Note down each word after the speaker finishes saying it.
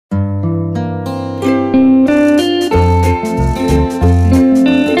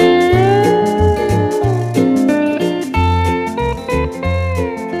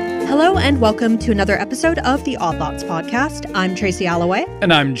Welcome to another episode of the Odd Lots podcast. I'm Tracy Alloway.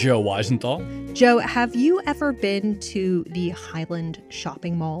 And I'm Joe Weisenthal. Joe, have you ever been to the Highland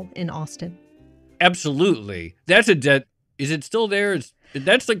Shopping Mall in Austin? Absolutely. That's a debt. Is it still there?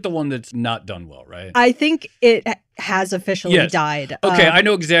 That's like the one that's not done well, right? I think it has officially died. Okay, I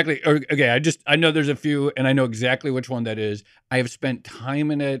know exactly. I know there's a few, and I know exactly which one that is. I have spent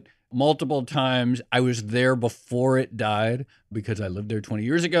time in it multiple times. I was there before it died because I lived there 20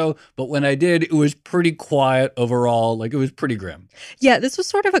 years ago. But when I did, it was pretty quiet overall. Like, it was pretty grim. Yeah, this was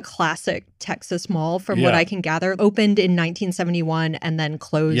sort of a classic Texas mall from what I can gather. Opened in 1971 and then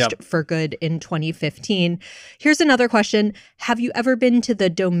closed for good in 2015. Here's another question. Have you ever been to the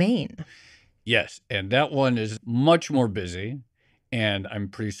Domain? Yes, and that one is much more busy. And I'm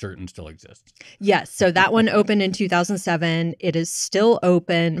pretty certain still exists. Yes. So that one opened in 2007. It is still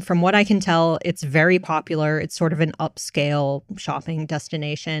open. From what I can tell, it's very popular. It's sort of an upscale shopping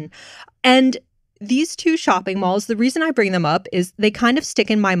destination. And these two shopping malls, the reason I bring them up is they kind of stick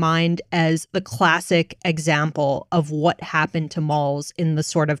in my mind as the classic example of what happened to malls in the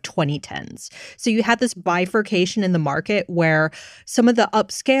sort of 2010s. So you had this bifurcation in the market where some of the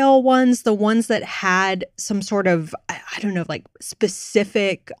upscale ones, the ones that had some sort of, I don't know, like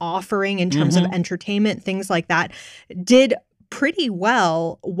specific offering in terms of entertainment, things like that, did pretty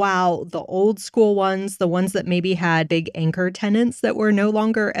well, while the old school ones, the ones that maybe had big anchor tenants that were no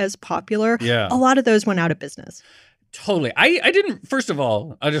longer as popular, a lot of those went out of business. Totally. I didn't, first of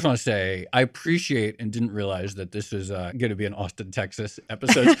all, I just want to say I appreciate and didn't realize that this is going to be an Austin, Texas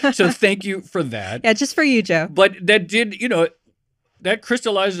episode. So thank you for that. Yeah, just for you, Joe. But that did, that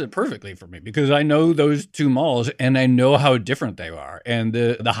crystallizes it perfectly for me because I know those two malls and I know how different they are. And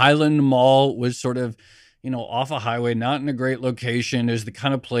the Highland Mall was sort of, off a highway, not in a great location. Is the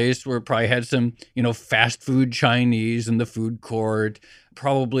kind of place where it probably had some, fast food Chinese in the food court,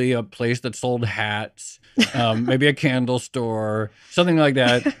 probably a place that sold hats, maybe a candle store, something like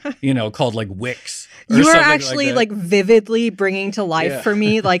that, called like Wix. You are actually like vividly bringing to life for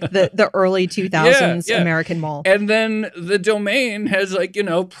me like the early 2000s American mall. And then the Domain has like,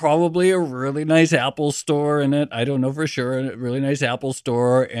 probably a really nice Apple store in it. I don't know for sure. A really nice Apple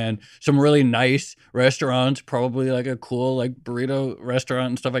store and some really nice restaurants, probably like a cool like burrito restaurant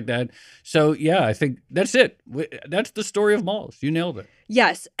and stuff like that. So yeah, I think that's it. That's the story of malls. You nailed it.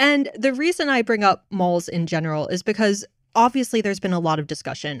 Yes. And the reason I bring up malls in general is because obviously, there's been a lot of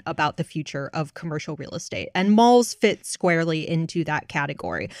discussion about the future of commercial real estate, and malls fit squarely into that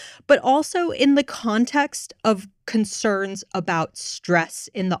category. But also in the context of concerns about stress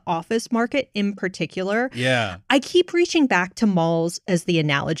in the office market in particular, I keep reaching back to malls as the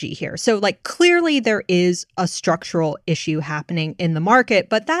analogy here. So, like, clearly there is a structural issue happening in the market.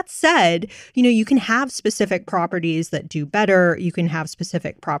 But that said, you can have specific properties that do better. You can have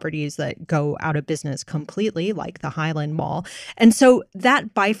specific properties that go out of business completely, like the Highland Mall. And so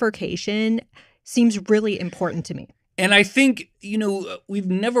that bifurcation seems really important to me. And I think,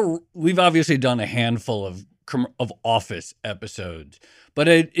 we've obviously done a handful of office episodes, but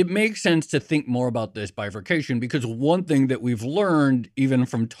it makes sense to think more about this bifurcation because one thing that we've learned even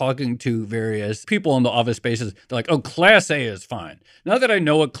from talking to various people in the office spaces, they're like, oh, Class A is fine. Not that I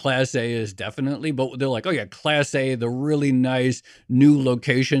know what Class A is definitely, but they're like, oh yeah, Class A, the really nice new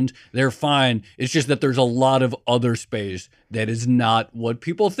locations, they're fine. It's just that there's a lot of other space that is not what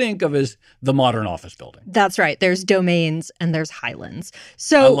people think of as the modern office building. That's right. There's Domains and there's Highlands.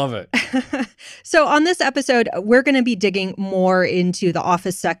 So I love it. So on this episode, we're going to be digging more into the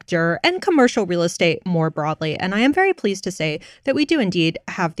office sector and commercial real estate more broadly. And I am very pleased to say that we do indeed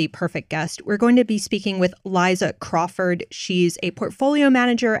have the perfect guest. We're going to be speaking with Liza Crawford. She's a portfolio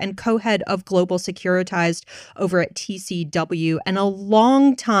manager and co-head of global securitized over at TCW and a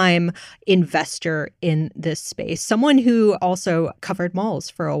longtime investor in this space. Someone who also covered malls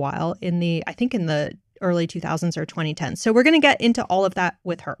for a while in the early 2000s or 2010s. So we're going to get into all of that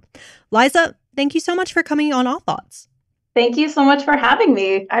with her. Liza, thank you so much for coming on Odd Thoughts. Thank you so much for having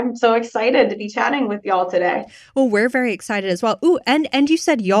me. I'm so excited to be chatting with y'all today. Well, we're very excited as well. Ooh, and you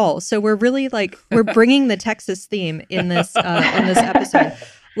said y'all, so we're really we're bringing the Texas theme in this episode.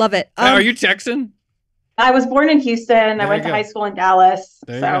 Love it. Are you Texan? I was born in Houston. I went to high school in Dallas.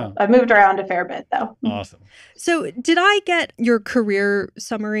 So I've moved around a fair bit, though. Awesome. So did I get your career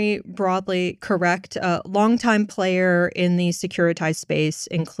summary broadly correct? Longtime player in the securitized space,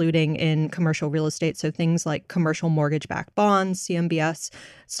 including in commercial real estate. So things like commercial mortgage-backed bonds, CMBS,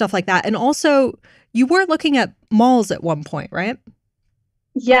 stuff like that. And also, you were looking at malls at one point, right?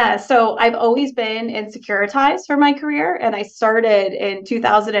 Yeah, so I've always been in securitized for my career, and I started in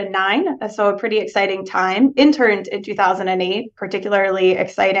 2009, so a pretty exciting time. Interned in 2008, particularly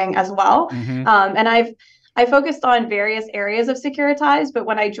exciting as well. Mm-hmm. And I focused on various areas of securitized, but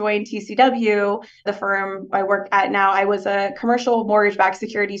when I joined TCW, the firm I work at now, I was a commercial mortgage-backed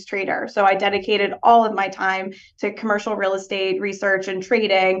securities trader. So I dedicated all of my time to commercial real estate research and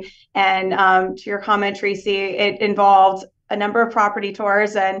trading. And to your comment, Tracy, it involved a number of property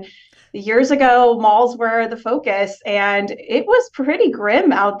tours. And years ago, malls were the focus, and it was pretty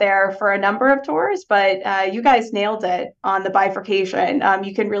grim out there for a number of tours, but you guys nailed it on the bifurcation.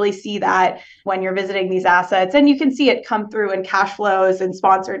 You can really see that when you're visiting these assets, and you can see it come through in cash flows and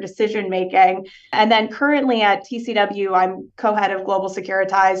sponsor decision making. And then currently at TCW, I'm co-head of Global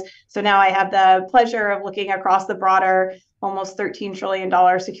Securitized. So now I have the pleasure of looking across the broader, almost $13 trillion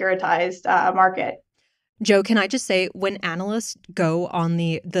securitized market. Joe, can I just say, when analysts go on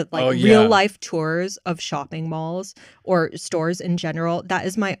the yeah. real life tours of shopping malls or stores in general, that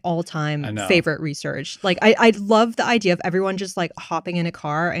is my all-time favorite research. Like, I love the idea of everyone just like hopping in a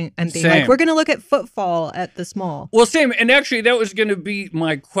car and being like, we're going to look at footfall at this mall. Well, same. And actually, that was going to be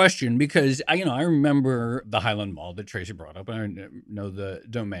my question, because I remember the Highland Mall that Tracy brought up. I know the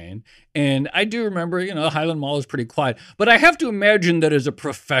domain. And I do remember, Highland Mall is pretty quiet. But I have to imagine that as a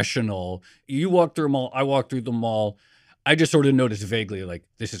professional, you walk through a mall, I walk through the mall, I just sort of notice vaguely, like,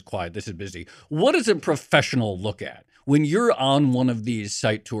 this is quiet, this is busy. What does a professional look at when you're on one of these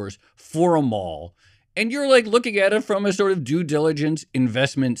site tours for a mall and you're like looking at it from a sort of due diligence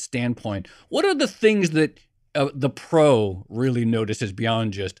investment standpoint? What are the things that the pro really notices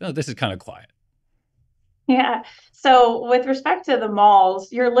beyond just, oh, this is kind of quiet? Yeah. So with respect to the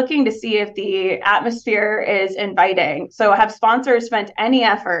malls, you're looking to see if the atmosphere is inviting. So have sponsors spent any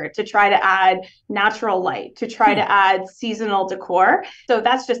effort to try to add natural light, to try to add seasonal decor? So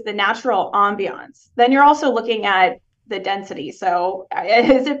that's just the natural ambiance. Then you're also looking at the density. So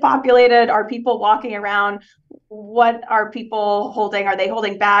is it populated? Are people walking around? What are people holding? Are they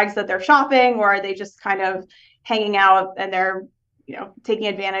holding bags that they're shopping, or are they just kind of hanging out and they're, taking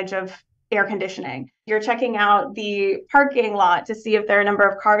advantage of air conditioning? You're checking out the parking lot to see if there are a number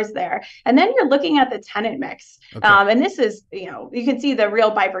of cars there. And then you're looking at the tenant mix. Okay. And this is, you can see the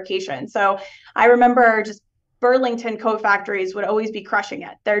real bifurcation. So I remember just Burlington coat factories would always be crushing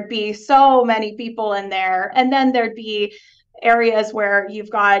it. There'd be so many people in there. And then there'd be areas where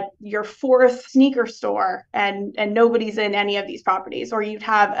you've got your fourth sneaker store and nobody's in any of these properties. Or you'd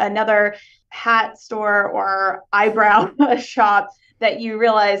have another hat store or eyebrow shop that you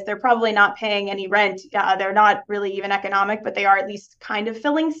realize they're probably not paying any rent. They're not really even economic, but they are at least kind of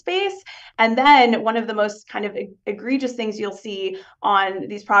filling space. And then one of the most kind of egregious things you'll see on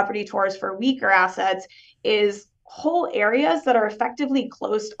these property tours for weaker assets is whole areas that are effectively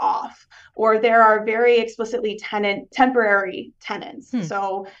closed off, or there are very explicitly temporary tenants.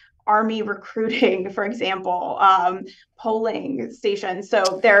 So Army recruiting, for example, polling stations.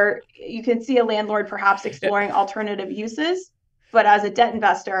 So there you can see a landlord perhaps exploring alternative uses. But as a debt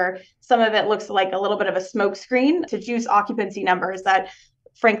investor, some of it looks like a little bit of a smokescreen to juice occupancy numbers that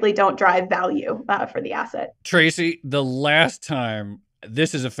frankly don't drive value for the asset. Tracy,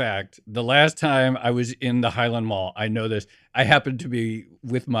 this is a fact. The last time I was in the Highland Mall, I know this, I happened to be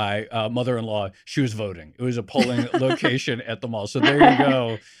with my mother-in-law. She was voting. It was a polling location at the mall. So there you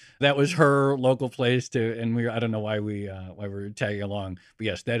go. That was her local place and I don't know why we were tagging along. But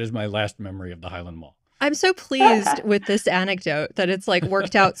yes, that is my last memory of the Highland Mall. I'm so pleased with this anecdote that it's like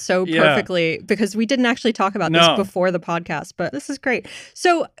worked out so perfectly because we didn't actually talk about this before the podcast, but this is great.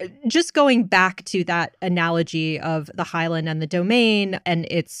 So just going back to that analogy of the Highland and the Domain and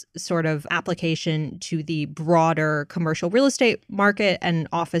its sort of application to the broader commercial real estate market and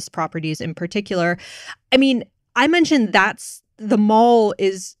office properties in particular. I mean, I mentioned the mall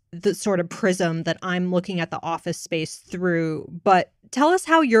is the sort of prism that I'm looking at the office space through, but tell us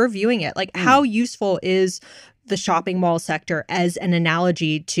how you're viewing it. Like, how useful is the shopping mall sector as an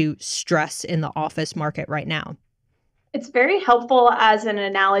analogy to stress in the office market right now? It's very helpful as an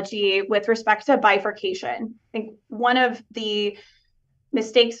analogy with respect to bifurcation. I think one of the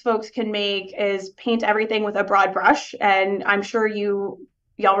mistakes folks can make is paint everything with a broad brush. And I'm sure y'all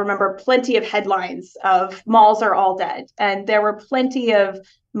remember plenty of headlines of malls are all dead. And there were plenty of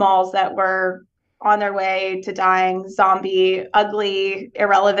malls that were on their way to dying, zombie, ugly,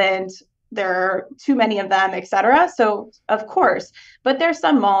 irrelevant. There are too many of them, et cetera. So of course, but there's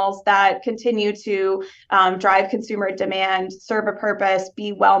some malls that continue to drive consumer demand, serve a purpose,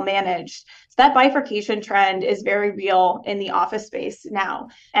 be well managed. So that bifurcation trend is very real in the office space now,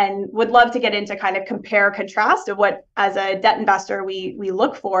 and would love to get into kind of compare contrast of what, as a debt investor, we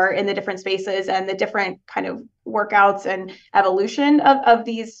look for in the different spaces and the different kind of workouts and evolution of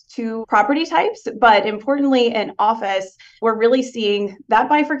these two property types. But importantly, in office, we're really seeing that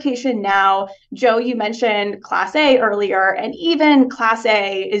bifurcation now. Joe, you mentioned Class A earlier, and even Class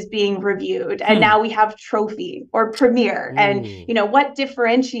A is being reviewed. And now we have Trophy or Premier. And, what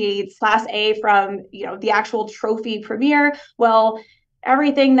differentiates Class A from, the actual Trophy Premier? Well,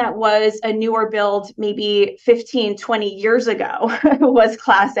 everything that was a newer build maybe 15, 20 years ago was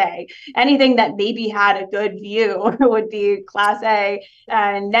Class A. Anything that maybe had a good view would be Class A.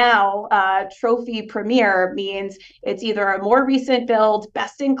 And now Trophy Premier means it's either a more recent build,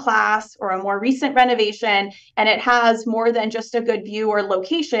 best in class, or a more recent renovation. And it has more than just a good view or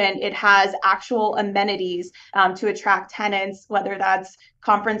location. It has actual amenities to attract tenants, whether that's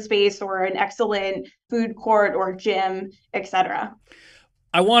conference space or an excellent food court or gym, etc.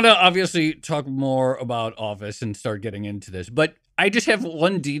 I want to obviously talk more about office and start getting into this, but I just have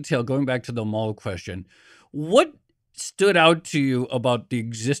one detail going back to the mall question. What stood out to you about the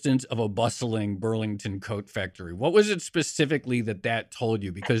existence of a bustling Burlington coat factory? What was it specifically that told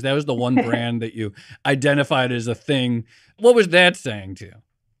you? Because that was the one brand that you identified as a thing. What was that saying to you?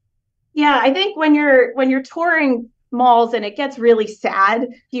 Yeah, I think when you're touring malls and it gets really sad,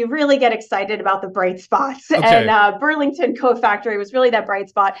 you really get excited about the bright spots. Okay. And Burlington Coat Factory was really that bright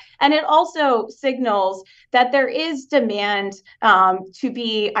spot. And it also signals that there is demand to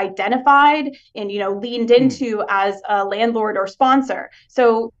be identified and, leaned into as a landlord or sponsor.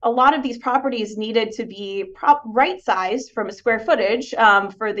 So a lot of these properties needed to be right sized from a square footage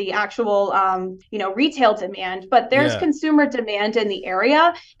for the actual, retail demand. But there's consumer demand in the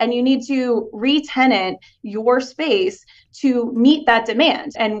area, and you need to re-tenant your space to meet that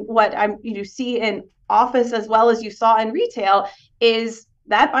demand. And what you see in office as well as you saw in retail is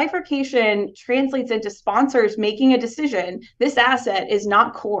that bifurcation translates into sponsors making a decision. This asset is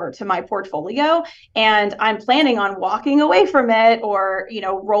not core to my portfolio, and I'm planning on walking away from it or,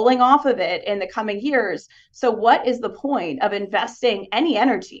 rolling off of it in the coming years. So what is the point of investing any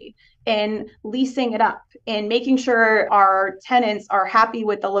energy in leasing it up, in making sure our tenants are happy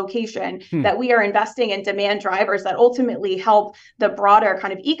with the location, that we are investing in demand drivers that ultimately help the broader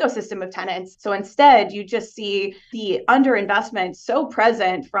kind of ecosystem of tenants? So instead, you just see the underinvestment so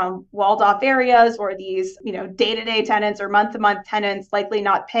present from walled off areas or these, day-to-day tenants or month-to-month tenants likely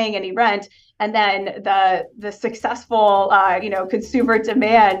not paying any rent. And then the successful, consumer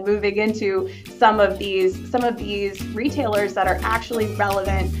demand moving into some of these retailers that are actually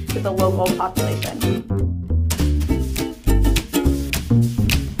relevant to the local population.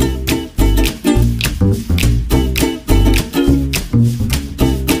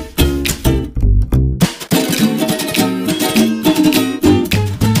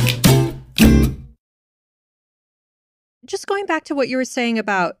 Just going back to what you were saying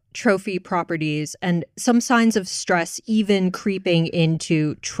about trophy properties and some signs of stress even creeping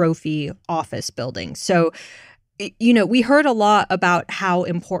into trophy office buildings. So, we heard a lot about how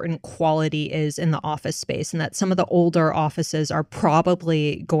important quality is in the office space and that some of the older offices are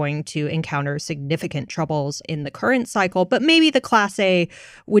probably going to encounter significant troubles in the current cycle, but maybe the Class A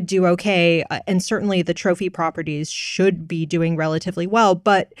would do okay. And certainly the trophy properties should be doing relatively well.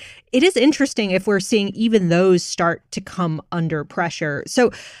 But it is interesting if we're seeing even those start to come under pressure. So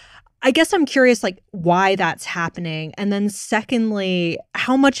I guess I'm curious, why that's happening. And then secondly,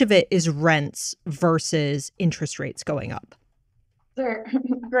 how much of it is rents versus interest rates going up? Sure.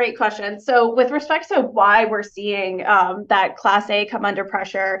 Great question. So with respect to why we're seeing that Class A come under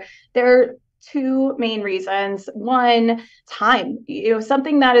pressure, there are two main reasons. One, time.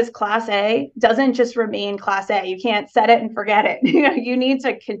 Something that is Class A doesn't just remain Class A. You can't set it and forget it. You need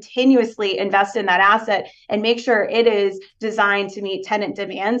to continuously invest in that asset and make sure it is designed to meet tenant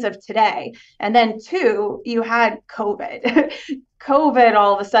demands of today. And then two, you had COVID. COVID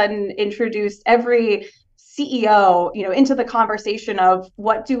all of a sudden introduced every CEO, into the conversation of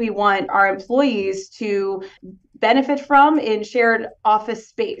what do we want our employees to benefit from in shared office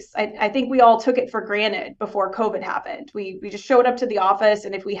space. I think we all took it for granted before COVID happened. We just showed up to the office,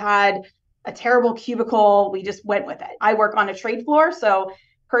 and if we had a terrible cubicle, we just went with it. I work on a trade floor, so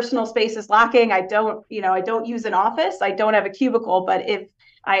personal space is lacking. I don't use an office. I don't have a cubicle, but if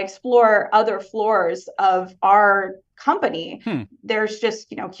I explore other floors of our company, there's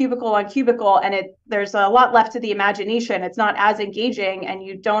just, cubicle on cubicle, and there's a lot left to the imagination. It's not as engaging, and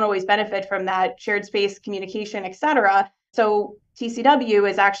you don't always benefit from that shared space communication, et cetera. So TCW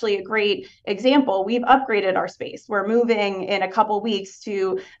is actually a great example. We've upgraded our space. We're moving in a couple weeks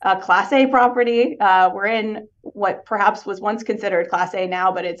to a Class A property. We're in what perhaps was once considered Class A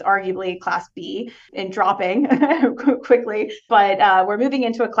now, but it's arguably Class B and dropping quickly. But we're moving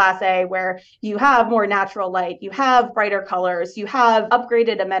into a Class A where you have more natural light, you have brighter colors, you have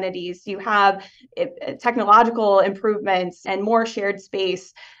upgraded amenities, you have technological improvements and more shared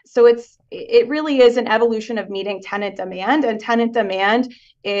space. So it really is an evolution of meeting tenant demand, and tenant demand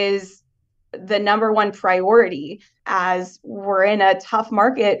is the number one priority as we're in a tough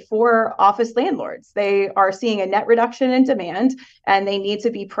market for office landlords. They are seeing a net reduction in demand, and they need to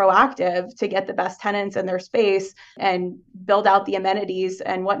be proactive to get the best tenants in their space and build out the amenities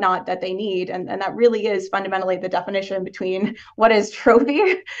and whatnot that they need. And that really is fundamentally the definition between what is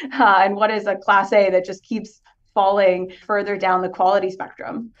trophy and what is a Class A that just keeps falling further down the quality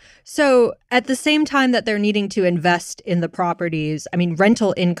spectrum. So at the same time that they're needing to invest in the properties, I mean,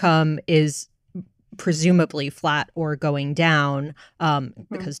 rental income is presumably flat or going down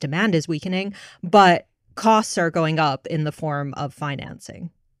because demand is weakening, but costs are going up in the form of financing.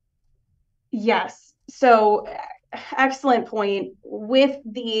 Yes. So excellent point. With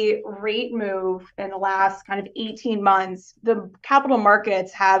the rate move in the last kind of 18 months, the capital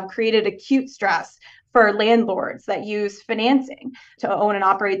markets have created acute stress for landlords that use financing to own and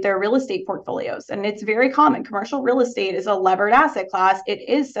operate their real estate portfolios. And it's very common. Commercial real estate is a levered asset class. It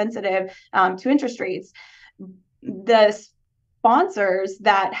is sensitive to interest rates. The sponsors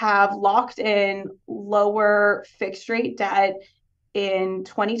that have locked in lower fixed rate debt in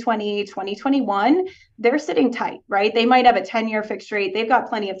 2020, 2021, they're sitting tight, right? They might have a 10-year fixed rate. They've got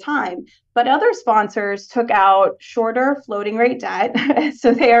plenty of time. But other sponsors took out shorter floating rate debt.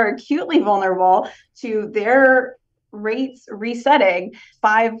 So they are acutely vulnerable to their rates resetting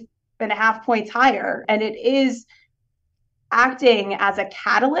 5.5 points higher. And it is acting as a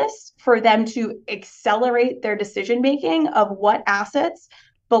catalyst for them to accelerate their decision-making of what assets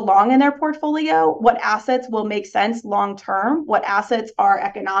belong in their portfolio, what assets will make sense long term, what assets are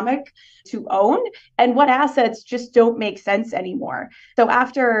economic to own, and what assets just don't make sense anymore. So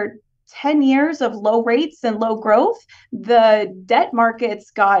after 10 years of low rates and low growth, the debt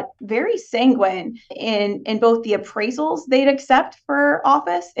markets got very sanguine in both the appraisals they'd accept for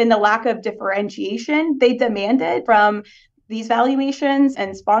office and the lack of differentiation they demanded from these valuations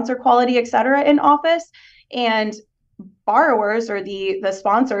and sponsor quality, et cetera, in office. And borrowers, or the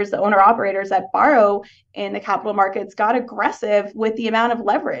sponsors, the owner operators that borrow in the capital markets, got aggressive with the amount of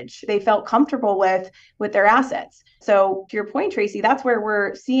leverage they felt comfortable with their assets. So to your point, Tracy, that's where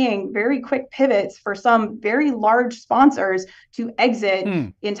we're seeing very quick pivots for some very large sponsors to exit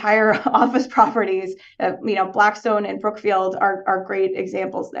entire office properties. Blackstone and Brookfield are great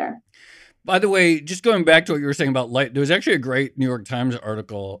examples there. By the way, just going back to what you were saying about light, there was actually a great New York Times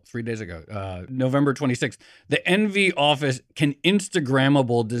article 3 days ago, November 26th. The Envy office can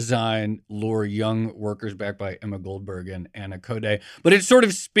Instagrammable design lure young workers, back by Emma Goldberg and Anna Code. But it sort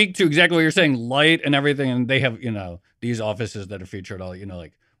of speaks to exactly what you're saying, light and everything. And they have, these offices that are featured all,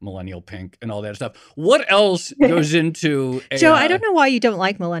 like millennial pink and all that stuff. What else goes into Joe, I don't know why you don't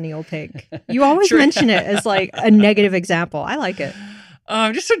like millennial pink. You always mention it as like a negative example. I like it.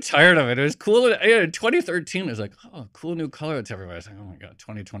 I'm just so tired of it. It was cool. 2013 was like, oh, cool new color to everybody. I was like, oh my God,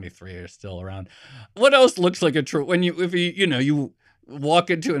 2023 is still around. What else looks like a trophy? When you walk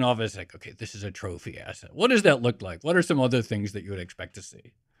into an office, like, okay, this is a trophy asset. What does that look like? What are some other things that you would expect to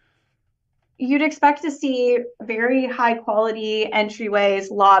see? You'd expect to see very high quality entryways,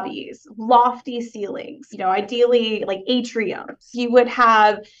 lobbies, lofty ceilings, ideally like atriums. You would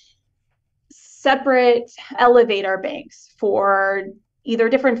have separate elevator banks for either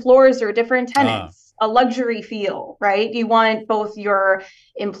different floors or different tenants, a luxury feel, right? You want both your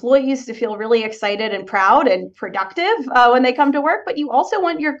employees to feel really excited and proud and productive when they come to work, but you also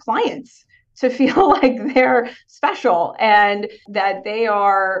want your clients to feel like they're special and that they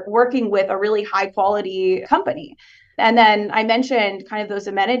are working with a really high quality company. And then I mentioned kind of those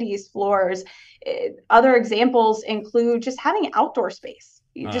amenities floors. Other examples include just having outdoor space.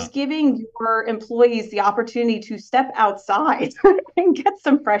 Just giving your employees the opportunity to step outside and get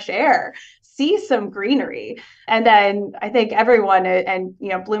some fresh air, see some greenery. And then I think everyone, and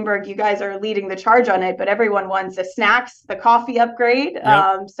Bloomberg, you guys are leading the charge on it, but everyone wants the snacks, the coffee upgrade.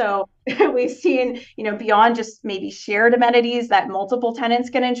 Yep. So we've seen, beyond just maybe shared amenities that multiple tenants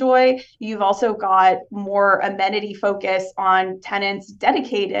can enjoy, you've also got more amenity focus on tenants'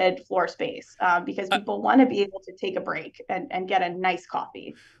 dedicated floor space because people want to be able to take a break and get a nice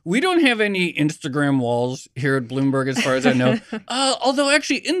coffee. We don't have any Instagram walls here at Bloomberg, as far as I know. Although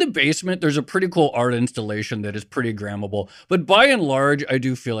actually in the basement, there's a pretty cool art installation that is pretty grammable. But by and large, I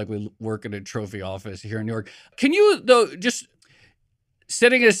do feel like we work at a trophy office here in New York. Can you, though, just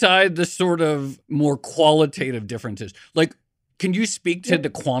setting aside the sort of more qualitative differences, like, can you speak to the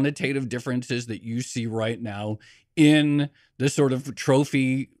quantitative differences that you see right now in the sort of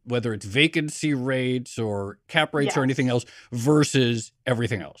trophy, whether it's vacancy rates or cap rates or anything else versus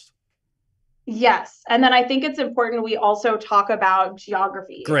everything else? Yes. And then I think it's important we also talk about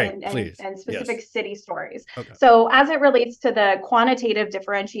geography and specific city stories. Okay. So as it relates to the quantitative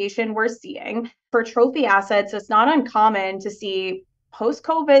differentiation we're seeing for trophy assets, it's not uncommon to see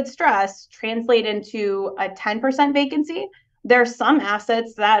post-COVID stress translate into a 10% vacancy. There's some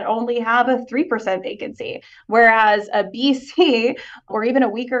assets that only have a 3% vacancy, whereas a BC or even a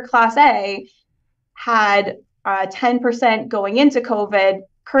weaker Class A had 10% going into COVID,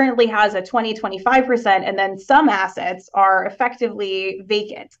 currently has a 20-25%, and then some assets are effectively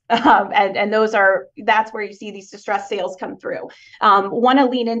vacant. And that's where you see these distressed sales come through. Want to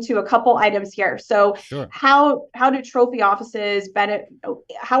lean into a couple items here. So how do trophy offices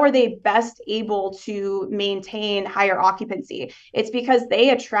how are they best able to maintain higher occupancy? It's because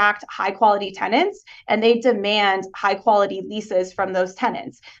they attract high quality tenants and they demand high quality leases from those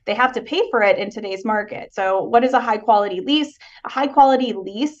tenants. They have to pay for it in today's market. So what is a high quality lease? A high quality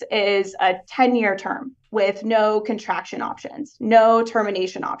lease is a 10-year term with no contraction options, no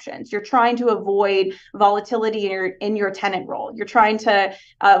termination options. You're trying to avoid volatility in your tenant role. You're trying to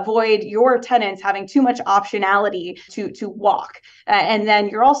avoid your tenants having too much optionality to walk. And then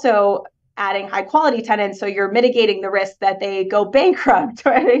you're also adding high quality tenants, so you're mitigating the risk that they go bankrupt,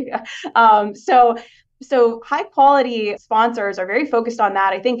 right? So high quality sponsors are very focused on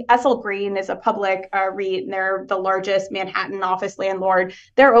that. I think SL Green is a public REIT, and they're the largest Manhattan office landlord.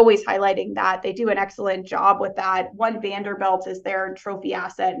 They're always highlighting that. They do an excellent job with that. One Vanderbilt is their trophy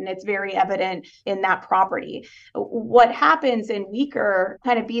asset, and it's very evident in that property. What happens in weaker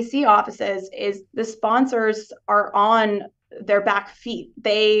kind of BC offices is the sponsors are on their back feet.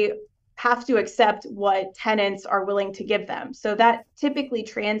 They have to accept what tenants are willing to give them. So that typically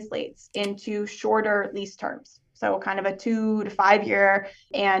translates into shorter lease terms. So kind of a 2 to 5 year,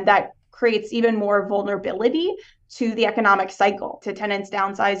 and that creates even more vulnerability to the economic cycle, to tenants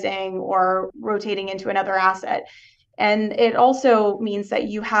downsizing or rotating into another asset. And it also means that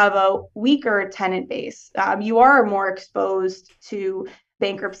you have a weaker tenant base. You are more exposed to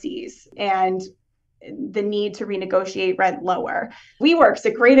bankruptcies and the need to renegotiate rent lower. WeWork's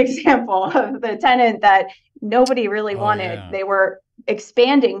a great example of the tenant that nobody really wanted. Yeah. They were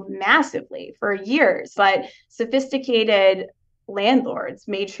expanding massively for years, but sophisticated landlords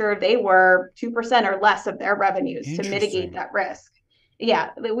made sure they were 2% or less of their revenues to mitigate that risk. Yeah,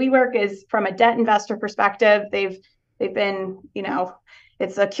 the WeWork is, from a debt investor perspective, they've been,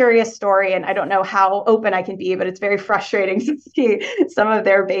 it's a curious story, and I don't know how open I can be, but it's very frustrating to see some of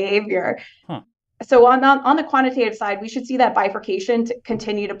their behavior. So on the quantitative side, we should see that bifurcation to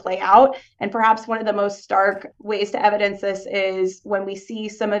continue to play out. And perhaps one of the most stark ways to evidence this is when we see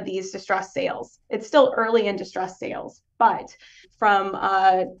some of these distressed sales. It's still early in distressed sales, but from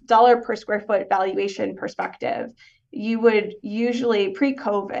a dollar per square foot valuation perspective, you would usually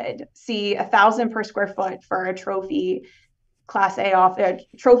pre-COVID see $1,000 per square foot for a trophy Class A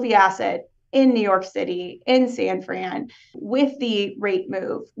trophy asset in New York City, in San Fran. With the rate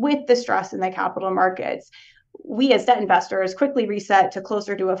move, with the stress in the capital markets, we as debt investors quickly reset to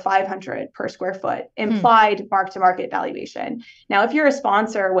closer to a $500 per square foot implied mark-to-market valuation. Now, if you're a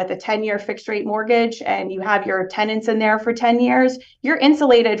sponsor with a 10-year fixed rate mortgage and you have your tenants in there for 10 years, you're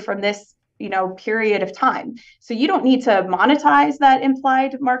insulated from this period of time. So you don't need to monetize that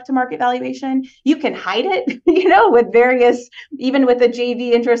implied mark-to-market valuation. You can hide it, with various, even with a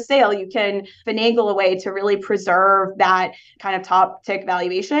JV interest sale, you can finagle a way to really preserve that kind of top tick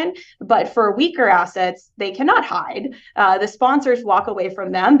valuation. But for weaker assets, they cannot hide. The sponsors walk away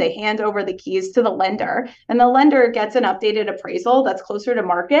from them. They hand over the keys to the lender, and the lender gets an updated appraisal that's closer to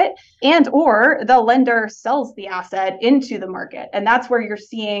market, and or the lender sells the asset into the market. And that's where you're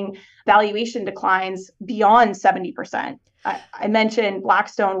seeing valuation declines beyond 70%. I mentioned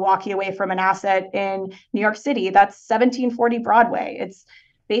Blackstone walking away from an asset in New York City. That's 1740 Broadway. It's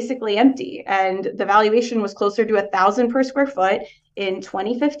basically empty. And the valuation was closer to $1,000 per square foot. In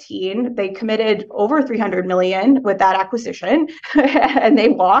 2015, they committed over 300 million with that acquisition, and they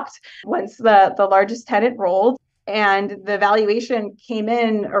walked once the largest tenant rolled. And the valuation came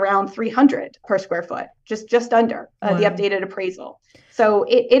in around 300 per square foot, just under the updated appraisal. So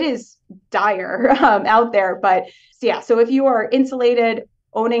it is dire out there. But so if you are insulated,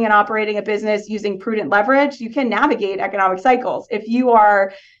 owning and operating a business using prudent leverage, you can navigate economic cycles. If you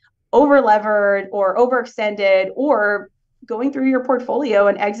are over-levered or overextended or going through your portfolio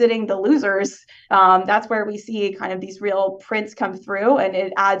and exiting the losers, that's where we see kind of these real prints come through, and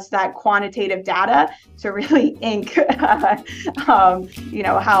it adds that quantitative data to really ink,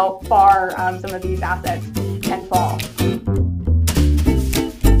 how far some of these assets can fall.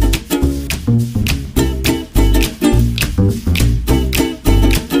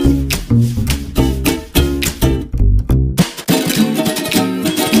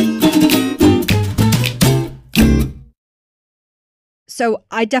 So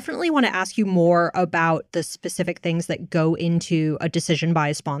I definitely want to ask you more about the specific things that go into a decision by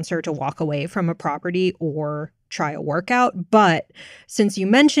a sponsor to walk away from a property or try a workout. But since you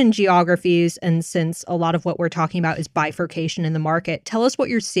mentioned geographies and since a lot of what we're talking about is bifurcation in the market, tell us what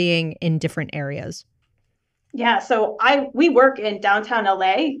you're seeing in different areas. Yeah, so we work in downtown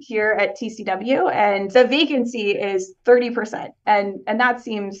LA here at TCW, and the vacancy is 30%. And that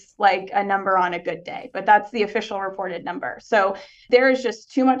seems like a number on a good day, but that's the official reported number. So there is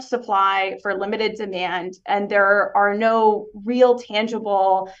just too much supply for limited demand, and there are no real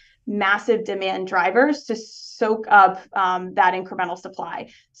tangible massive demand drivers to soak up that incremental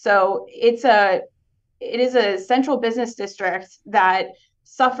supply. So it is a central business district that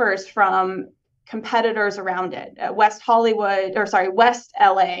suffers from competitors around it. West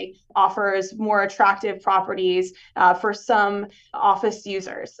LA offers more attractive properties for some office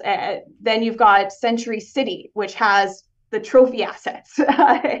users. Then you've got Century City, which has the trophy assets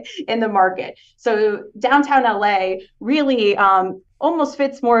in the market. So downtown LA really almost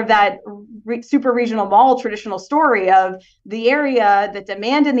fits more of that super regional mall traditional story of the area, the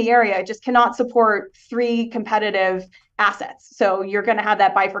demand in the area just cannot support three competitive assets. So you're going to have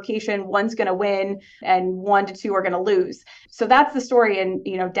that bifurcation. One's going to win and 1 to 2 are going to lose. So that's the story in,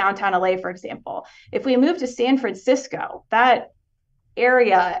 downtown LA, for example. If we move to San Francisco, that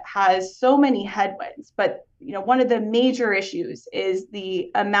area has so many headwinds, but one of the major issues is the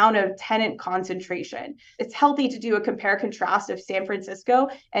amount of tenant concentration. It's healthy to do a compare contrast of San Francisco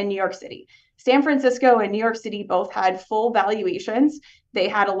and New York City. San Francisco and New York City both had full valuations. They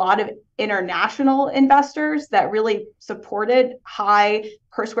had a lot of international investors that really supported high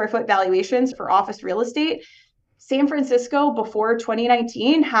per square foot valuations for office real estate. San Francisco before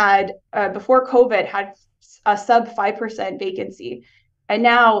 2019 before COVID had a sub 5% vacancy. And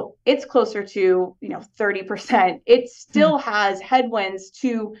now it's closer to 30%. It still has headwinds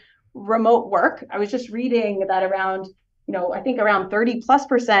to remote work. I was just reading that around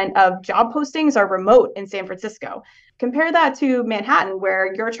 30+% of job postings are remote in San Francisco. Compare that to Manhattan,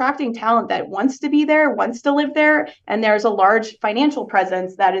 where you're attracting talent that wants to be there, wants to live there, and there's a large financial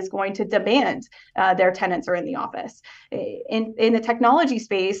presence that is going to demand their tenants are in the office. In the technology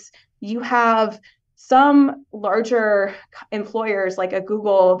space, you have some larger employers like a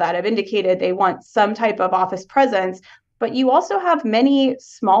Google that have indicated they want some type of office presence, but you also have many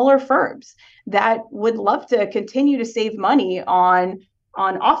smaller firms that would love to continue to save money on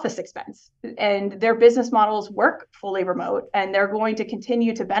office expense, and their business models work fully remote, and they're going to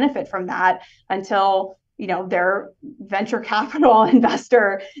continue to benefit from that until their venture capital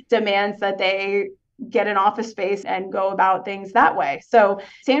investor demands that they get an office space and go about things that way. So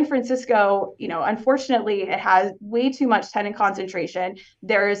San Francisco, unfortunately, it has way too much tenant concentration.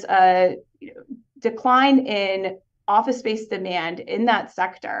 There's a decline in office space demand in that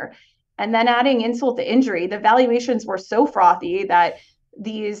sector. And then adding insult to injury, the valuations were so frothy that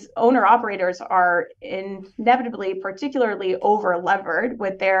these owner operators are inevitably particularly over levered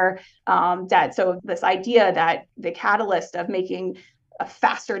with their debt. So this idea that the catalyst of making a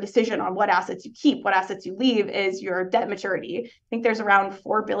faster decision on what assets you keep, what assets you leave is your debt maturity. I think there's around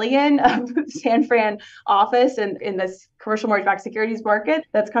 $4 billion of San Fran office and in this commercial mortgage-backed securities market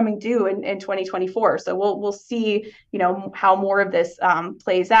that's coming due in 2024. So we'll see, how more of this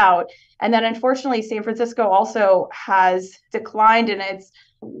plays out. And then unfortunately, San Francisco also has declined in its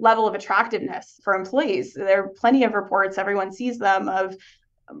level of attractiveness for employees. There are plenty of reports, everyone sees them, of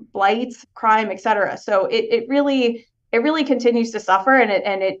blight, crime, et cetera. So it really continues to suffer,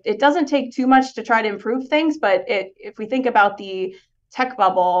 and it doesn't take too much to try to improve things. But if we think about the tech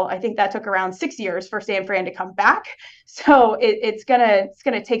bubble, I think that took around 6 years for San Fran to come back. So it's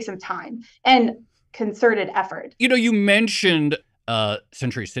gonna take some time and concerted effort. You mentioned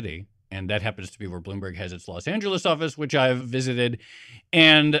Century City. And that happens to be where Bloomberg has its Los Angeles office, which I've visited.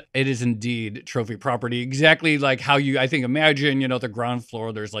 And it is indeed trophy property, exactly like how you, I think, imagine, the ground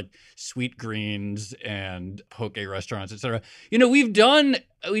floor, there's like Sweet Greens and poke restaurants, etc. We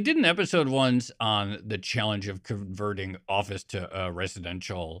did an episode once on the challenge of converting office to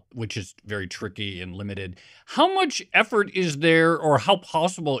residential, which is very tricky and limited. How much effort is there, or how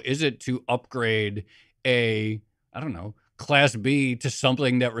possible is it to upgrade Class B to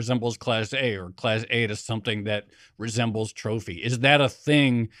something that resembles Class A, or Class A to something that resembles trophy? Is that a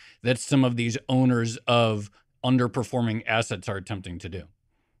thing that some of these owners of underperforming assets are attempting to do?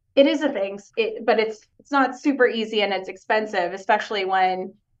 It is a thing, but it's not super easy, and it's expensive, especially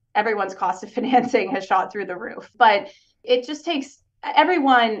when everyone's cost of financing has shot through the roof. But it just takes,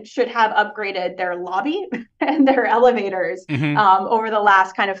 everyone should have upgraded their lobby and their elevators over the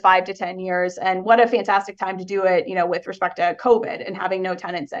last kind of 5 to 10 years. And what a fantastic time to do it, with respect to COVID and having no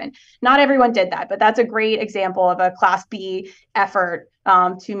tenants in. Not everyone did that, but that's a great example of a Class B effort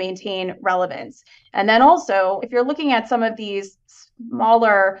to maintain relevance. And then also, if you're looking at some of these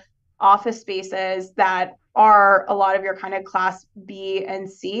smaller office spaces that are a lot of your kind of Class B and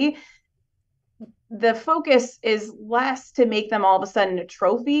C, the focus is less to make them all of a sudden a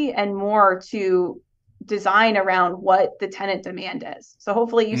trophy and more to design around what the tenant demand is. So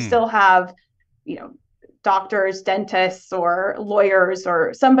hopefully you still have, doctors, dentists, or lawyers,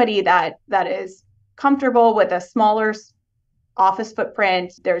 or somebody that is comfortable with a smaller office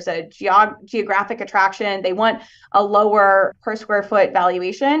footprint. There's a geographic attraction. They want a lower per square foot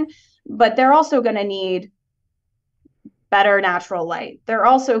valuation, but they're also going to need better natural light. They're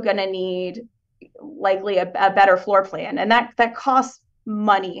also going to need likely a better floor plan, and that costs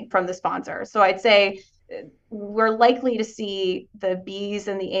money from the sponsor. So I'd say we're likely to see the Bs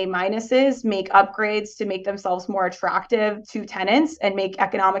and the A- make upgrades to make themselves more attractive to tenants and make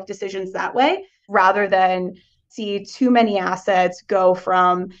economic decisions that way, rather than see too many assets go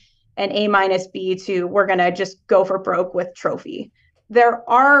from an A-B to we're going to just go for broke with trophy. There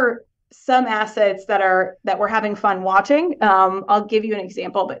are some assets that we're having fun watching. I'll give you an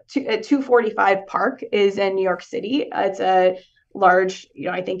example, but 245 Park is in New York City. It's a large,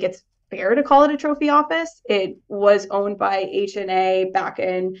 I think it's fair to call it a trophy office. It was owned by H&A back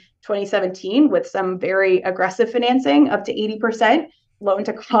in 2017 with some very aggressive financing, up to 80% loan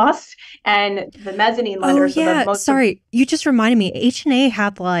to cost, and the mezzanine lenders. Oh yeah, sorry, you just reminded me. H&A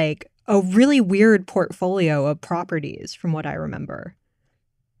had like a really weird portfolio of properties, from what I remember.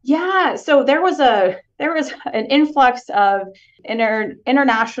 Yeah, so there was an influx of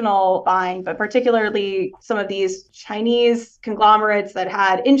international buying, but particularly some of these Chinese conglomerates that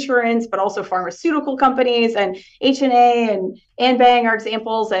had insurance, but also pharmaceutical companies, and H&A and Anbang are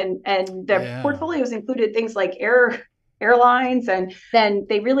examples, and their portfolios included things like airlines, and then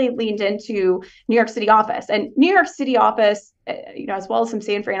they really leaned into New York City office. And New York City office, as well as some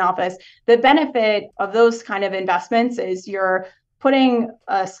San Fran office, the benefit of those kind of investments is you're putting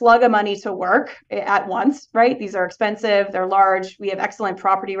a slug of money to work at once, right? These are expensive, they're large, we have excellent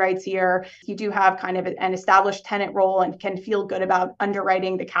property rights here. You do have kind of an established tenant role and can feel good about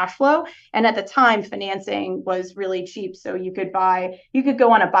underwriting the cash flow. And at the time, financing was really cheap. So you could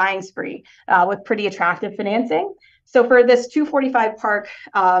go on a buying spree with pretty attractive financing. So for this 245 Park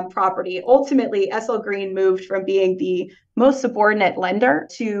property, ultimately SL Green moved from being the most subordinate lender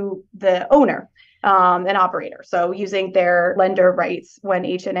to the owner. An operator, so using their lender rights when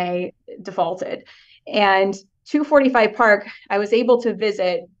H&A defaulted. And 245 Park, I was able to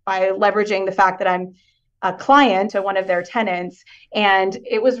visit by leveraging the fact that I'm a client of one of their tenants, and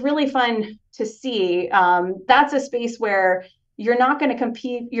it was really fun to see. That's a space where you're not going to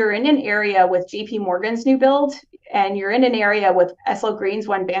compete. You're in an area with JP Morgan's new build, and you're in an area with SL Green's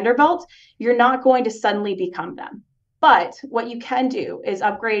One Vanderbilt. You're not going to suddenly become them. But what you can do is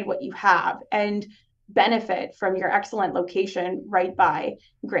upgrade what you have and benefit from your excellent location right by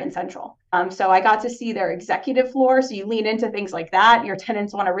Grand Central. So I got to see their executive floor. So you lean into things like that. Your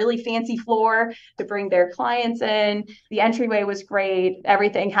tenants want a really fancy floor to bring their clients in. The entryway was great.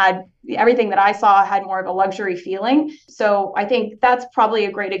 Everything that I saw had more of a luxury feeling. So I think that's probably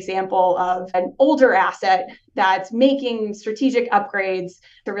a great example of an older asset that's making strategic upgrades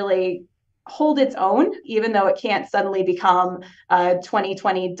to really hold its own, even though it can't suddenly become a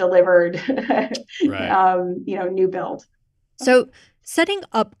 2020 delivered new build. So setting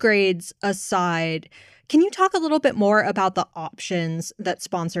upgrades aside, can you talk a little bit more about the options that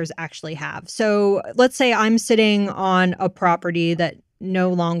sponsors actually have? So let's say I'm sitting on a property that no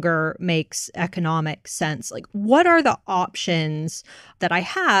longer makes economic sense. Like, what are the options that I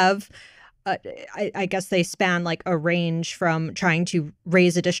have I guess they span like a range from trying to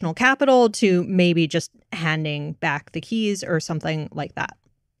raise additional capital to maybe just handing back the keys or something like that.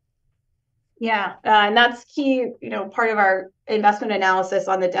 Yeah, and that's key, part of our investment analysis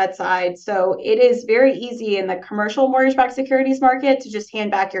on the debt side. So it is very easy in the commercial mortgage-backed securities market to just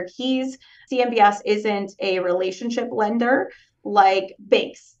hand back your keys. CMBS isn't a relationship lender like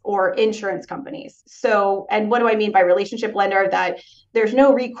banks or insurance companies. So, and what do I mean by relationship lender? That there's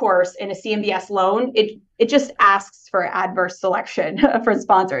no recourse in a CMBS loan. It just asks for adverse selection for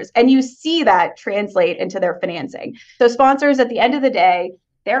sponsors. And you see that translate into their financing. So sponsors, at the end of the day,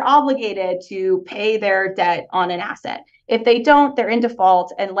 they're obligated to pay their debt on an asset. If they don't, they're in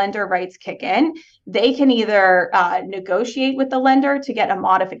default and lender rights kick in. They can either negotiate with the lender to get a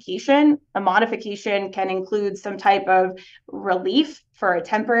modification. A modification can include some type of relief for a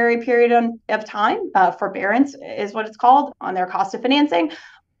temporary period of time. Forbearance is what it's called on their cost of financing.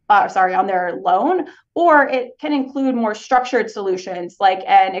 On their loan, or it can include more structured solutions like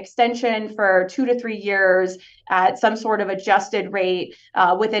an extension for 2 to 3 years at some sort of adjusted rate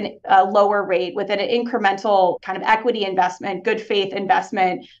with a lower rate, with an incremental kind of equity investment, good faith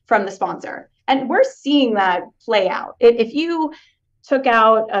investment from the sponsor. And we're seeing that play out. If you took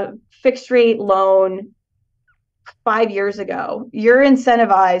out a fixed rate loan 5 years ago, you're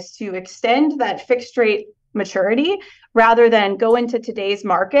incentivized to extend that fixed rate maturity rather than go into today's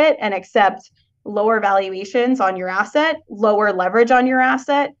market and accept lower valuations on your asset, lower leverage on your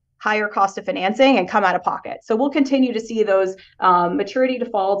asset, higher cost of financing, and come out of pocket. So we'll continue to see those maturity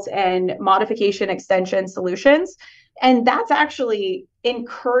defaults and modification extension solutions. And that's actually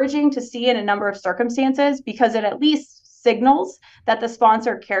encouraging to see in a number of circumstances because it at least signals that the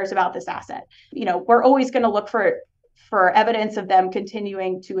sponsor cares about this asset. We're always going to look for evidence of them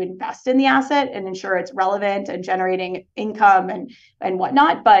continuing to invest in the asset and ensure it's relevant and generating income and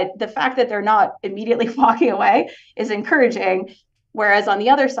whatnot. But the fact that they're not immediately walking away is encouraging. Whereas on the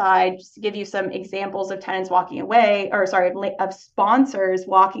other side, just to give you some examples of tenants walking away, of sponsors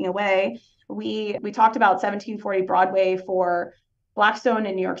walking away, we talked about 1740 Broadway for Blackstone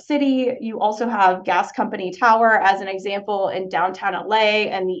in New York City. You also have Gas Company Tower as an example in downtown LA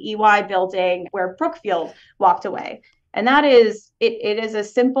and the EY building where Brookfield walked away. And that is, it is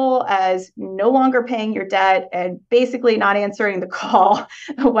as simple as no longer paying your debt and basically not answering the call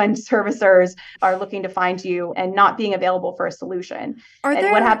when servicers are looking to find you and not being available for a solution.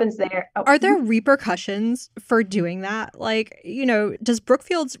 What happens there? Are there repercussions for doing that? Like, does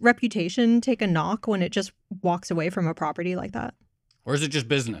Brookfield's reputation take a knock when it just walks away from a property like that? Or is it just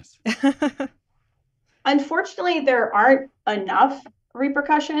business? Unfortunately, there aren't enough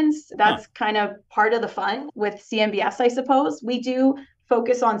repercussions. That's kind of part of the fun with CMBS, I suppose. We do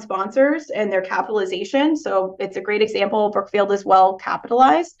focus on sponsors and their capitalization. So it's a great example. Brookfield is well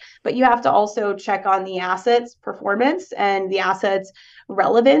capitalized, but you have to also check on the assets performance and the assets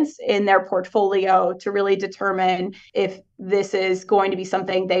relevance in their portfolio to really determine if this is going to be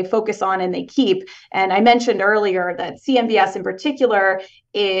something they focus on and they keep. And I mentioned earlier that CMBS in particular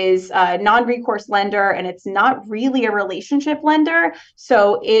is a non-recourse lender and it's not really a relationship lender.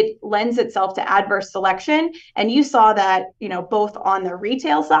 So it lends itself to adverse selection. And you saw that, both on the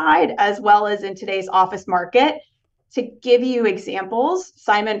retail side as well as in today's office market. To give you examples,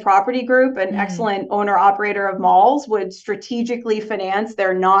 Simon Property Group, an excellent owner operator of malls, would strategically finance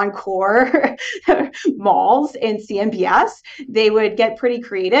their non-core malls in CMBS. They would get pretty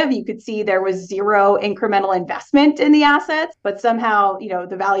creative. You could see there was zero incremental investment in the assets, but somehow,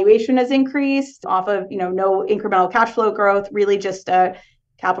 the valuation has increased off of, no incremental cash flow growth, really just a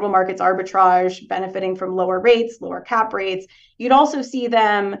capital markets arbitrage benefiting from lower rates, lower cap rates. You'd also see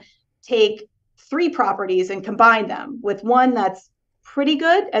them take 3 properties and combine them with one that's pretty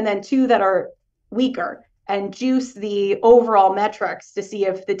good and then 2 that are weaker and juice the overall metrics to see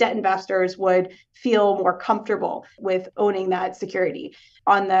if the debt investors would feel more comfortable with owning that security.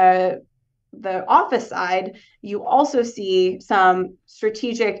 On the office side, you also see some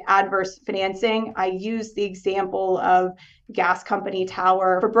strategic adverse financing. I use the example of Gas Company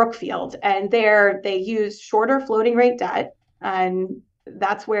Tower for Brookfield, and there they use shorter floating rate debt, and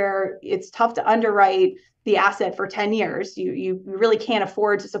that's where it's tough to underwrite the asset for 10 years. You really can't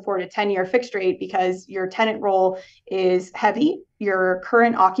afford to support a 10-year fixed rate because your tenant roll is heavy, your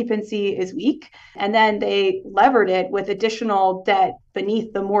current occupancy is weak, and then they levered it with additional debt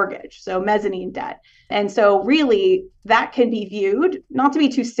beneath the mortgage, so mezzanine debt. And so really that can be viewed, not to be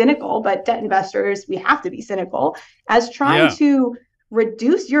too cynical, but debt investors, we have to be cynical, as trying to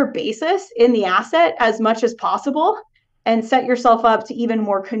reduce your basis in the asset as much as possible and set yourself up to even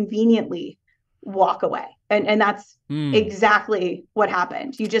more conveniently walk away. And that's exactly what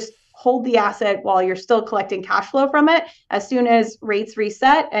happened. You just hold the asset while you're still collecting cash flow from it. As soon as rates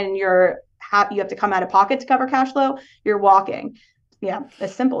reset and you have to come out of pocket to cover cash flow, you're walking. Yeah,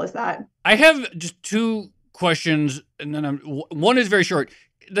 as simple as that. I have just two questions, and then one is very short.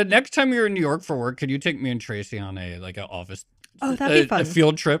 The next time you're in New York for work, could you take me and Tracy on an office? Oh, that'd be fun. A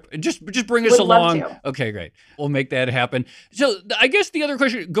field trip. Just bring us along. Okay, great. We'll make that happen. So I guess the other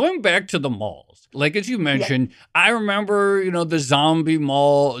question, going back to the malls, like as you mentioned, I remember, the zombie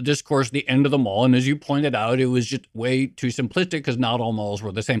mall discourse, the end of the mall. And as you pointed out, it was just way too simplistic because not all malls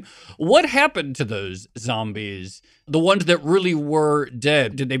were the same. What happened to those zombies? The ones that really were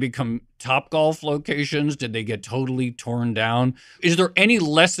dead, did they become Topgolf locations? Did they get totally torn down? Is there any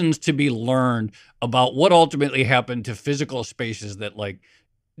lessons to be learned about what ultimately happened to physical spaces that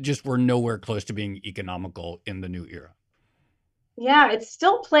just were nowhere close to being economical in the new era? Yeah, it's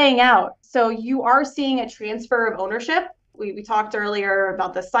still playing out. So you are seeing a transfer of ownership. We talked earlier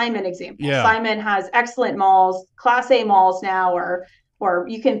about the Simon example. Yeah. Simon has excellent malls, Class A malls now, or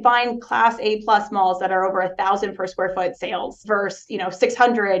you can find Class A plus malls that are over 1,000 per square foot sales versus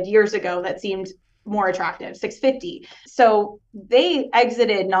 600 years ago that seemed more attractive, 650. So they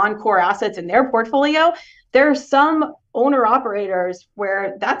exited non-core assets in their portfolio. There are some owner operators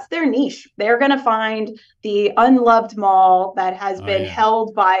where that's their niche. They're going to find the unloved mall that has been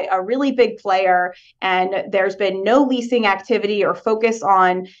held by a really big player, and there's been no leasing activity or focus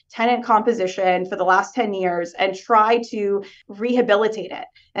on tenant composition for the last 10 years, and try to rehabilitate it.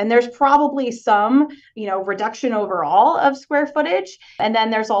 And there's probably some, reduction overall of square footage. And then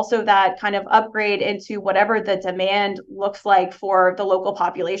there's also that kind of upgrade into whatever the demand looks like for the local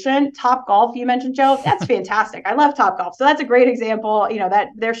population. Topgolf, you mentioned, Joe, that's fantastic. I love Topgolf. So that's a great example, that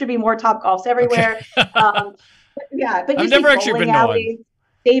there should be more Topgolfs everywhere. Okay. But I've never actually been to one.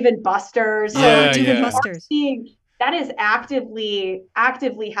 Dave and Buster's. Dave and Buster's. That is actively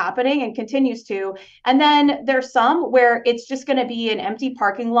happening and continues to. And then there's some where it's just going to be an empty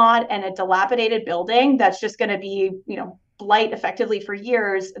parking lot and a dilapidated building that's just going to be, blight effectively for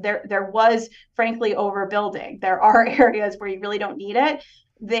years. There was, frankly, overbuilding. There are areas where you really don't need it.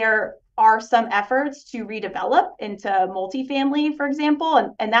 There are some efforts to redevelop into multifamily, for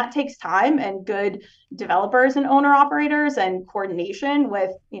example, and that takes time and good developers and owner operators and coordination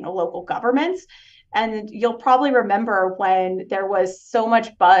with local governments. And you'll probably remember when there was so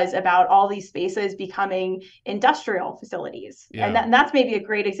much buzz about all these spaces becoming industrial facilities. Yeah. And that's maybe a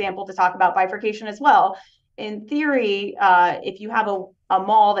great example to talk about bifurcation as well. In theory, if you have a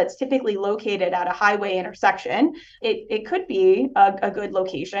mall that's typically located at a highway intersection, it could be a good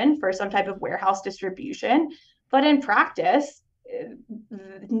location for some type of warehouse distribution. But in practice,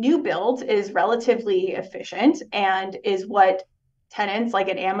 new build is relatively efficient and is what tenants like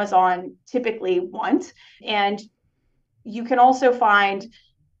at Amazon typically want. And you can also find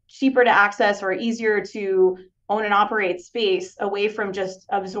cheaper to access or easier to own and operate space away from just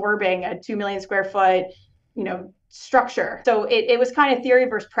absorbing a 2 million square foot structure. So it was kind of theory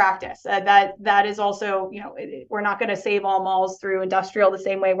versus practice. That is also, we're not going to save all malls through industrial the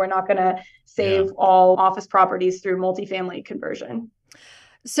same way we're not going to save all office properties through multifamily conversion.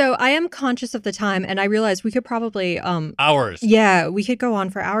 So I am conscious of the time, and I realize we could probably hours. Yeah, we could go on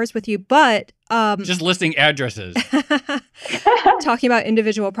for hours with you, but just listing addresses, talking about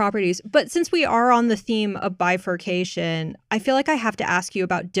individual properties. But since we are on the theme of bifurcation, I feel like I have to ask you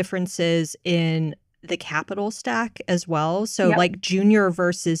about differences in the capital stack as well. So like junior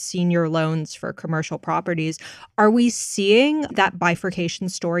versus senior loans for commercial properties. Are we seeing that bifurcation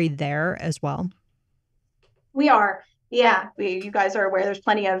story there as well? We are. Yeah, you guys are aware there's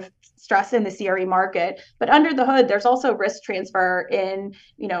plenty of stress in the CRE market, but under the hood, there's also risk transfer in,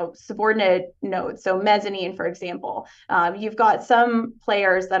 subordinate notes. So mezzanine, for example, you've got some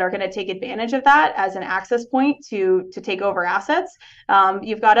players that are going to take advantage of that as an access point to take over assets.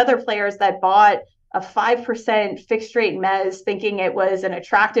 You've got other players that bought a 5% fixed rate mezz thinking it was an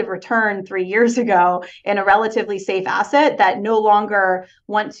attractive return 3 years ago in a relatively safe asset that no longer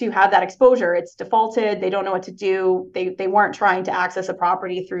want to have that exposure. It's defaulted. They don't know what to do. They weren't trying to access a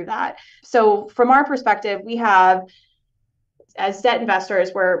property through that. So from our perspective, we have, as debt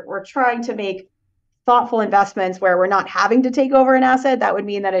investors, we're trying to make thoughtful investments where we're not having to take over an asset. That would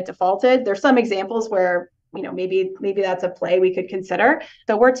mean that it defaulted. There's some examples where maybe that's a play we could consider.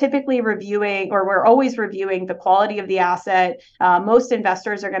 So we're typically we're always reviewing the quality of the asset. Most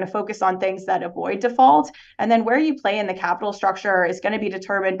investors are going to focus on things that avoid default. And then where you play in the capital structure is going to be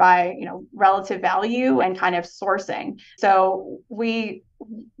determined by, relative value and kind of sourcing. So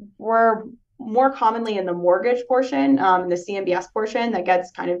we're more commonly in the mortgage portion, the CMBS portion that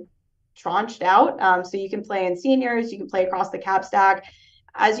gets kind of tranched out. So you can play in seniors, you can play across the cap stack.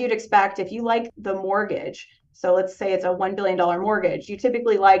 as you'd expect, if you like the mortgage, so let's say it's a $1 billion mortgage, you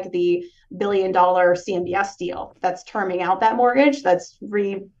typically like the $1 billion CMBS deal that's terming out that mortgage, that's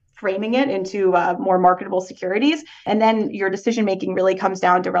reframing it into more marketable securities. And then your decision making really comes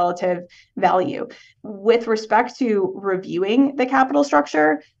down to relative value. With respect to reviewing the capital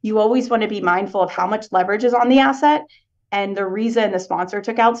structure, you always want to be mindful of how much leverage is on the asset. And the reason the sponsor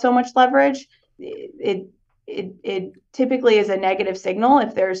took out so much leverage, it typically is a negative signal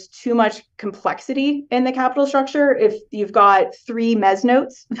if there's too much complexity in the capital structure. If you've got 3 mezz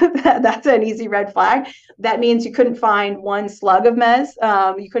notes, that's an easy red flag. That means you couldn't find one slug of mezz.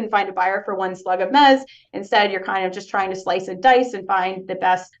 You couldn't find a buyer for one slug of mezz. Instead, you're kind of just trying to slice and dice and find the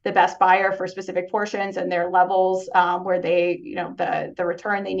best buyer for specific portions and their levels where they, the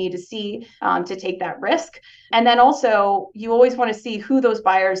return they need to see to take that risk. And then also, you always want to see who those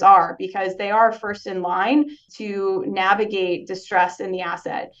buyers are, because they are first in line to navigate distress in the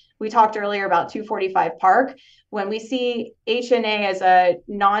asset. We talked earlier about 245 Park. When we see HNA as a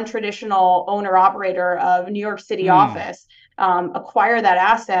non-traditional owner-operator of New York City office acquire that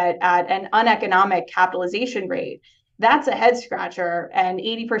asset at an uneconomic capitalization rate, that's a head scratcher, and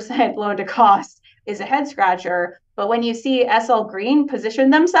 80% loan to cost is a head scratcher. But when you see SL Green position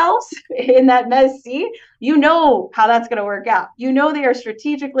themselves in that mezz C, you know how that's going to work out. You know they are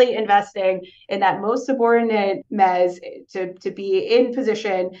strategically investing in that most subordinate mezz to be in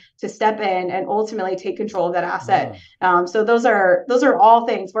position to step in and ultimately take control of that asset. So those are all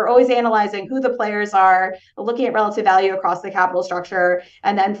things. We're always analyzing who the players are, looking at relative value across the capital structure,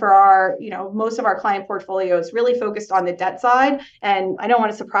 and then for our, most of our client portfolios really focused on the debt side. And I don't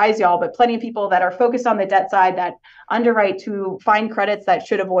want to surprise y'all, but plenty of people that are focused on the debt side that underwrite to find credits that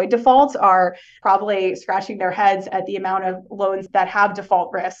should avoid defaults are probably scratching their heads at the amount of loans that have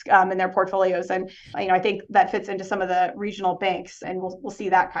default risk in their portfolios. And I think that fits into some of the regional banks, and we'll see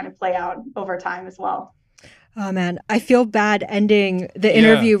that kind of play out over time as well. Oh, man, I feel bad ending the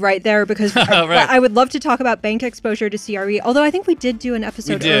interview right there, because I would love to talk about bank exposure to CRE, although I think we did do an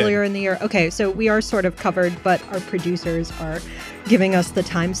episode earlier in the year. Okay, so we are sort of covered, but our producers are giving us the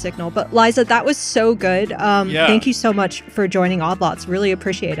time signal. But Liza, that was so good. Thank you so much for joining Odd Lots. Really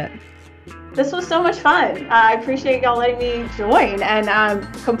appreciate it. This was so much fun. I appreciate y'all letting me join, and I'm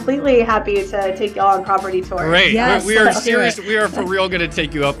completely happy to take y'all on property tour. Great. Yes, we are serious. We are for real going to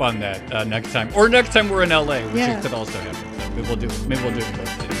take you up on that next time. Or next time we're in LA, which could also happen. So maybe we'll do it. Maybe we'll do it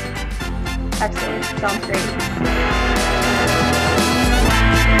both cities. Excellent. Sounds great.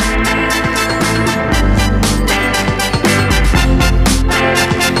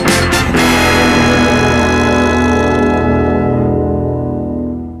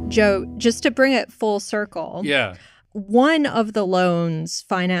 Joe, just to bring it full circle. One of the loans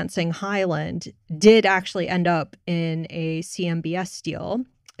financing Highland did actually end up in a CMBS deal.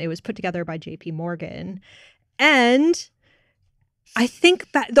 It was put together by JP Morgan. And I think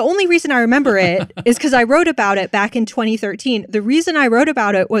the only reason I remember it is because I wrote about it back in 2013. The reason I wrote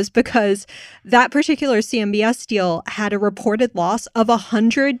about it was because that particular CMBS deal had a reported loss of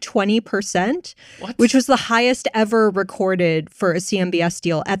 120%, which was the highest ever recorded for a CMBS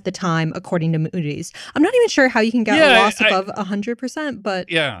deal at the time, according to Moody's. I'm not even sure how you can get a loss above 100%, but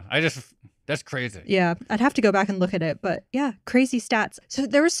that's crazy. Yeah, I'd have to go back and look at it. But yeah, crazy stats. So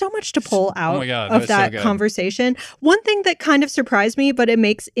there was so much to pull out of that conversation. One thing that kind of surprised me, but it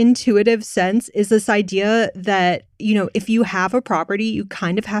makes intuitive sense, is this idea that, if you have a property, you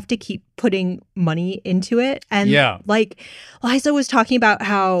kind of have to keep putting money into it. And like Liza was talking about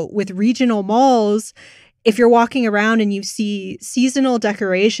how with regional malls, if you're walking around and you see seasonal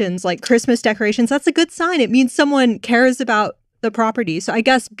decorations like Christmas decorations, that's a good sign. It means someone cares about the property. So I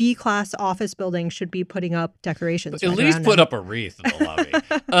guess B-class office buildings should be putting up decorations. At least put up a wreath in the lobby.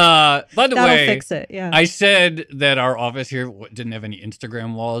 By the way, fix it. Yeah. I said that our office here didn't have any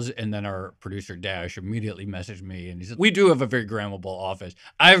Instagram walls, and then our producer Dash immediately messaged me and he said, "We do have a very grammable office.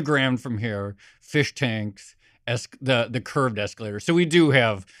 I've grammed from here, fish tanks, the curved escalator. So we do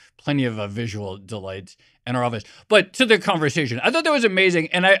have plenty of visual delights in our office." But to the conversation, I thought that was amazing.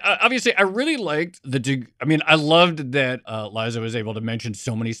 And I really liked I loved that Liza was able to mention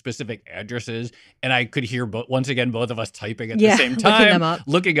so many specific addresses. And I could hear, once again, both of us typing at the same time,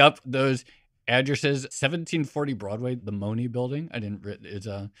 looking up those addresses. 1740 Broadway, the Moni building. It's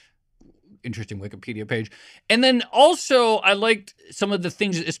interesting Wikipedia page. And then also I liked some of the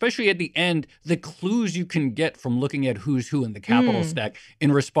things, especially at the end, the clues you can get from looking at who's who in the capital stack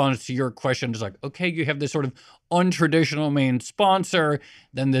in response to your question. It's like, okay, you have this sort of untraditional main sponsor,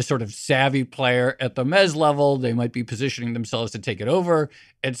 then this sort of savvy player at the mezz level. They might be positioning themselves to take it over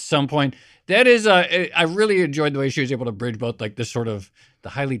at some point. That is, I really enjoyed the way she was able to bridge both like this sort of the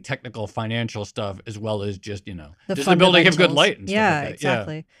highly technical financial stuff as well as just, just the building have good light and stuff like that.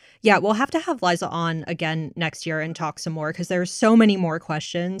 Exactly. Yeah, we'll have to have Liza on again next year and talk some more because there's so many more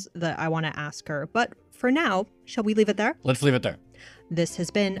questions that I want to ask her. But for now, shall we leave it there? Let's leave it there. This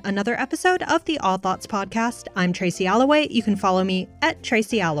has been another episode of the Odd Lots podcast. I'm Tracy Alloway. You can follow me at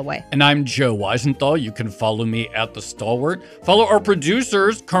Tracy Alloway. And I'm Joe Weisenthal. You can follow me at The Stalwart. Follow our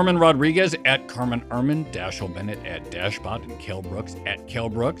producers, Carmen Rodriguez at Carmen Ehrman, Dashiell Bennett at Dashbot, and Cale Brooks at Cale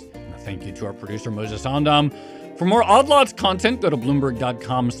Brooks. And a thank you to our producer, Moses Andam. For more Odd Lots content, go to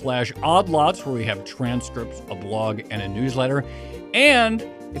Bloomberg.com/oddlots, where we have transcripts, a blog, and a newsletter. And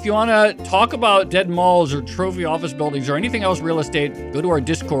if you want to talk about dead malls or trophy office buildings or anything else real estate, go to our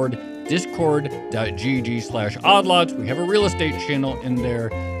Discord, discord.gg/oddlots. We have a real estate channel in there.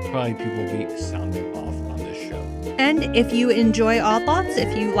 Probably people will be sounding off on this show. And if you enjoy Odd Lots,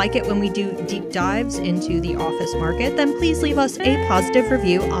 if you like it when we do deep dives into the office market, then please leave us a positive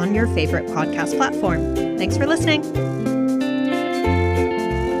review on your favorite podcast platform. Thanks for listening.